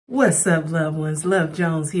What's up, loved ones? Love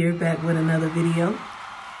Jones here, back with another video.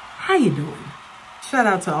 How you doing? Shout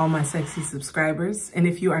out to all my sexy subscribers. And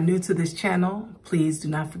if you are new to this channel, please do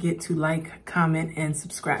not forget to like, comment, and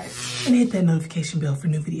subscribe. And hit that notification bell for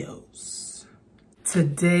new videos.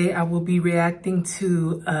 Today, I will be reacting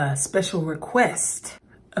to a special request,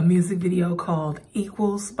 a music video called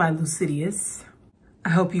Equals by Lucidious. I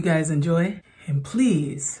hope you guys enjoy. And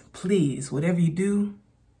please, please, whatever you do,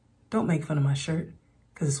 don't make fun of my shirt,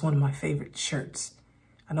 because it's one of my favorite shirts.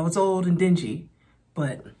 I know it's old and dingy,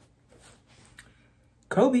 but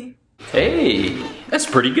Kobe. Hey, that's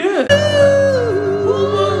pretty good.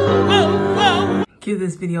 Give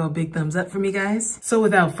this video a big thumbs up for me, guys. So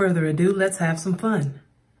without further ado, let's have some fun.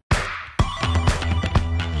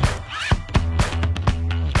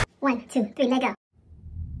 1, 2, 3, let go.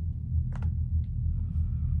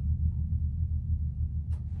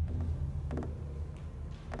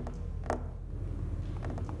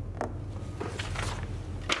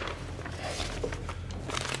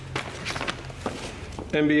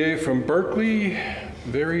 MBA from Berkeley,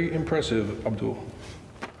 very impressive, Abdul.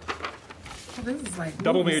 Oh, this is like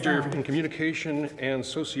Double movie major style. in communication and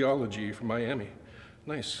sociology from Miami.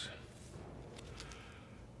 Nice.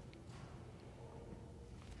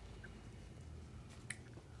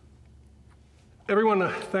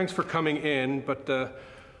 Everyone, thanks for coming in, but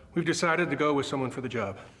we've decided to go with someone for the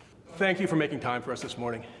job. Thank you for making time for us this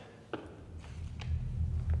morning.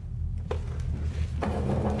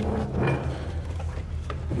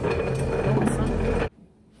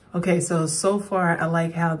 Okay, so far I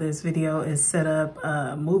like how this video is set up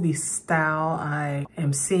movie style. I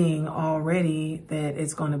am seeing already that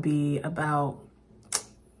it's going to be about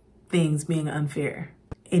things being unfair,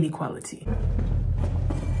 inequality.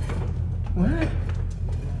 What?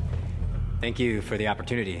 Thank you for the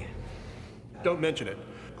opportunity. Don't mention it.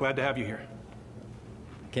 Glad to have you here.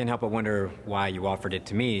 Can't help but wonder why you offered it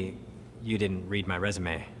to me. You didn't read my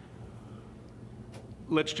resume.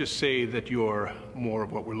 Let's just say that you're more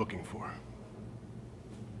of what we're looking for.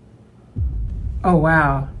 Oh,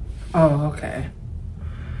 wow. Oh, okay.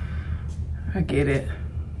 I get it.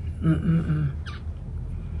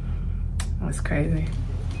 That's crazy.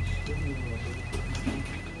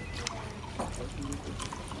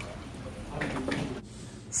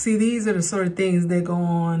 See, these are the sort of things that go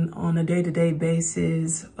on a day-to-day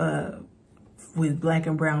basis with Black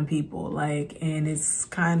and brown people, like, and it's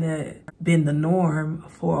kind of been the norm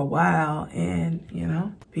for a while, and you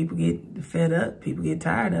know, people get fed up, people get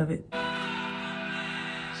tired of it.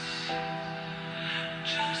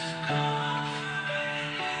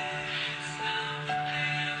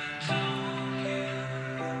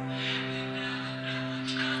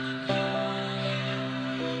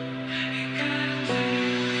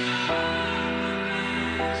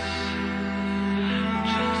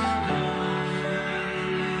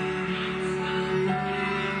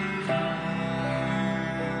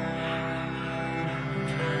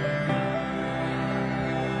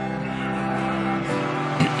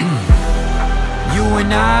 You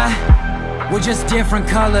and I, we're just different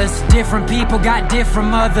colors. Different people got different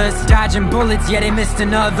mothers. Dodging bullets, yeah, they missed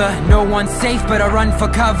another. No one's safe, but I run for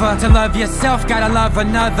cover. To love yourself, gotta love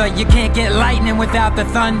another. You can't get lightning without the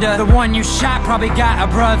thunder. The one you shot probably got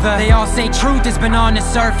a brother. They all say truth has been on the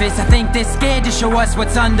surface. I think they're scared to show us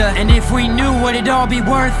what's under. And if we knew, would it all be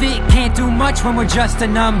worth it? Can't do much when we're just a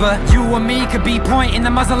number. You or me could be pointing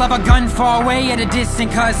the muzzle of a gun far away at a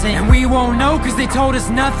distant cousin, and we won't know cause they told us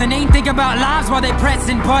nothing. Ain't think about lives while they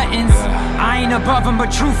pressing buttons. I ain't above them,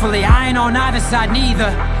 but truthfully, I ain't on either side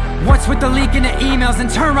neither. What's with the leak in the emails and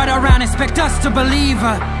turn right around and expect us to believe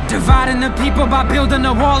her? Dividing the people by building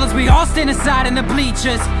a wall as we all stand aside in the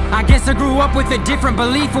bleachers. I guess I grew up with a different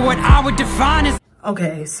belief of what I would define as...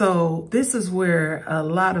 Okay, so this is where a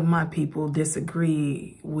lot of my people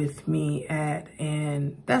disagree with me at,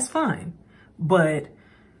 and that's fine. But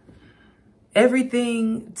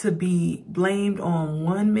everything to be blamed on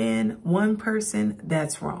one man, one person,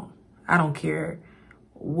 that's wrong. I don't care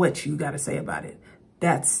what you got to say about it.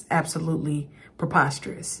 That's absolutely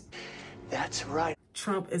preposterous. That's right.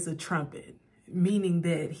 Trump is a trumpet, meaning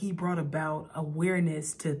that he brought about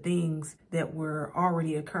awareness to things that were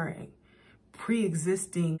already occurring,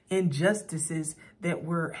 pre-existing injustices that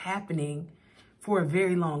were happening for a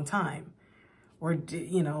very long time, or,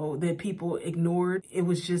 you know, that people ignored. It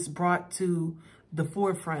was just brought to the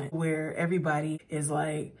forefront where everybody is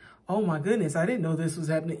like, oh my goodness, I didn't know this was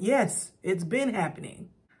happening. Yes, it's been happening.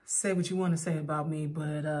 Say what you want to say about me,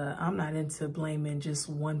 but I'm not into blaming just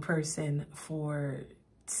one person for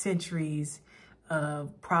centuries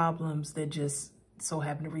of problems that just so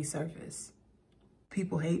happen to resurface.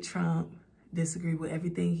 People hate Trump. disagree with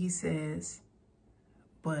everything he says,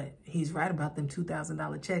 but he's right about them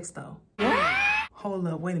 $2,000 checks though. Hold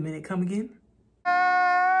up, wait a minute, come again?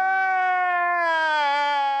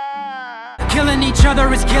 Killing each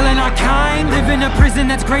other is killing our kind. Live in a prison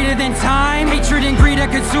that's greater than time. Hatred and greed are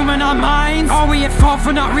consuming our minds. Are we at fault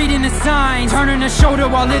for not reading the signs? Turning a shoulder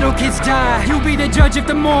while little kids die. You be the judge if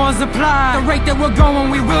the morals apply. The rate that we're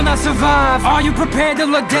going, we will not survive. Are you prepared to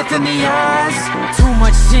look death in the eyes? Too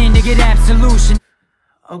much sin to get absolution.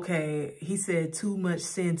 Okay, he said too much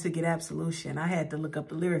sin to get absolution. I had to look up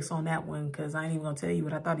the lyrics on that one because I ain't even gonna tell you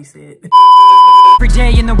what I thought he said. Every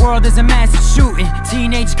day in the world is a massive shooting.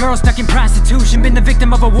 Teenage girls stuck in prostitution. Been the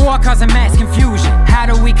victim of a war causing mass confusion. How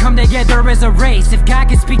do we come together as a race? If God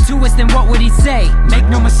could speak to us, then what would he say? Make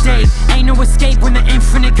no mistake, ain't no escape when the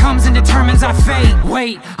infinite comes and determines our fate.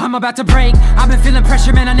 Wait, I'm about to break. I've been feeling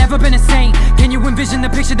pressure, man, I've never been a saint. Can you envision the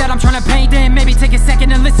picture that I'm trying to paint? Then maybe take a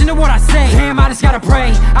second and listen to what I say. Damn, I just gotta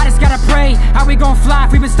pray, I just gotta pray. How we gon' fly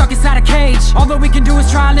if we've been stuck inside a cage? All that we can do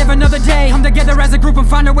is try and live another day. Come together as a group and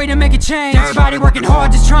find a way to make a change. Everybody working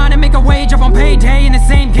hard, just trying to make a wage up on payday. In the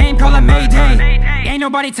same game, call it Mayday. Ain't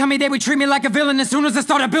nobody tell me they would treat me like a villain. As soon as I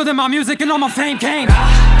started building my music and all my fame came.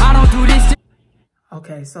 I don't do this.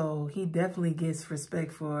 Okay, so he definitely gets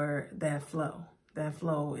respect for that flow. That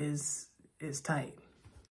flow is tight.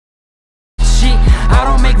 I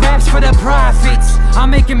don't make raps for the profits.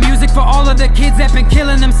 I'm making music for all of the kids that been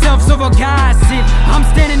killing themselves over gossip. I'm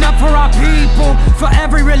standing up for our people, for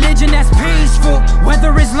every religion that's peaceful.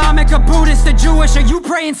 Whether Islamic or Buddhist or Jewish, or you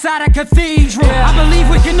pray inside a cathedral. I believe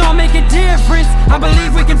we can all make a difference. I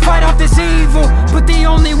believe we can fight off this evil. But the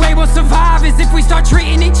only way we'll survive is if we start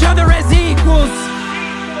treating each other as equals.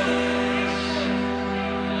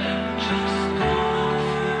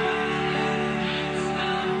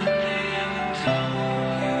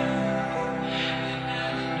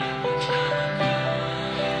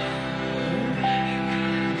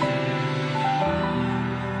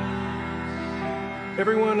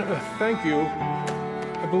 Everyone, thank you.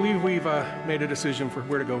 I believe we've made a decision for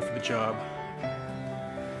where to go for the job.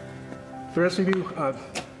 The rest of you,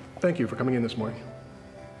 thank you for coming in this morning.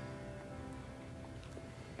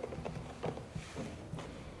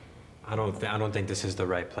 I don't think this is the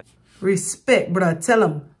right place. Respect, bruh. Tell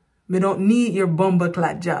him, me don't need your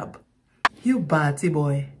bumbleclad job. You batty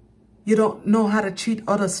boy. You don't know how to treat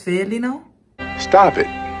others fairly now? Stop it.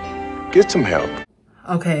 Get some help.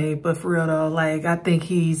 Okay, but for real though, like, I think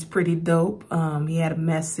he's pretty dope. He had a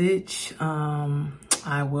message.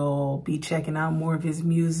 I will be checking out more of his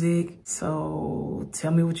music. So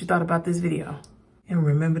tell me what you thought about this video. And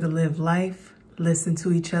remember to live life, listen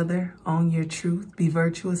to each other, own your truth, be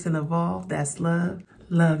virtuous and evolve. That's love.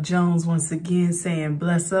 Love Jones once again saying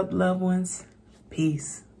bless up, loved ones.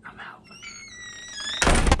 Peace. I'm out.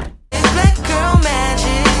 It's black girl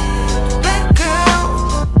magic. Black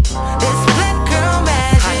girl. It's black girl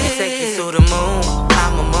magic. I can take you to the moon.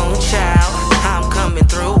 I'm a moon child. I'm coming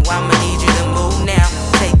through. I'ma need you to move now.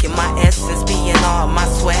 Taking my essence, being all my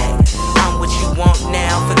swag. I'm what you want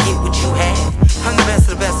now. Forget what you had. I'm the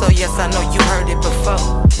best of the best. Oh yes, I know you heard it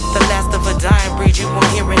before. The last of a dying breed. You won't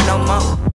hear it no more.